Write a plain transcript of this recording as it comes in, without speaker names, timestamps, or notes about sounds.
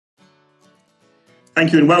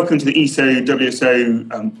Thank you and welcome to the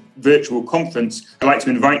ESO-WSO virtual conference. I'd like to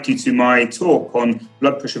invite you to my talk on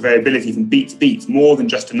blood pressure variability from beat to beat, more than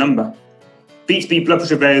just a number. Beat-to-beat blood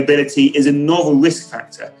pressure variability is a novel risk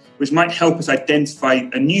factor which might help us identify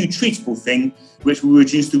a new treatable thing which will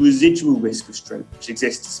reduce the residual risk of stroke which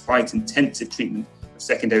exists despite intensive treatment of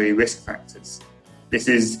secondary risk factors. This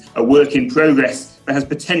is a work in progress that has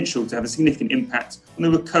potential to have a significant impact on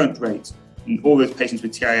the recurrent rate in all those patients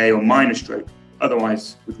with TIA or minor stroke,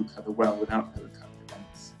 otherwise would recover well without the recurrent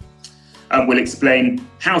events. We'll explain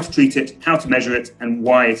how to treat it, how to measure it, and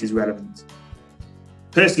why it is relevant.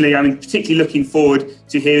 Personally, I'm particularly looking forward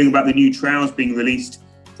to hearing about the new trials being released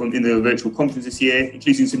in the virtual conference this year,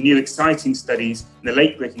 including some new exciting studies and the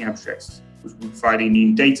late-breaking abstracts, which will be providing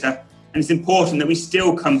new data. And it's important that we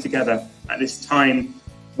still come together at this time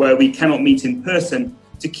where we cannot meet in person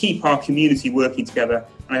to keep our community working together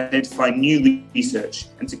and identify new research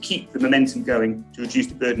and to keep the momentum going to reduce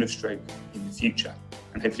the burden of stroke in the future.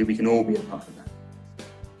 And hopefully we can all be a part of that.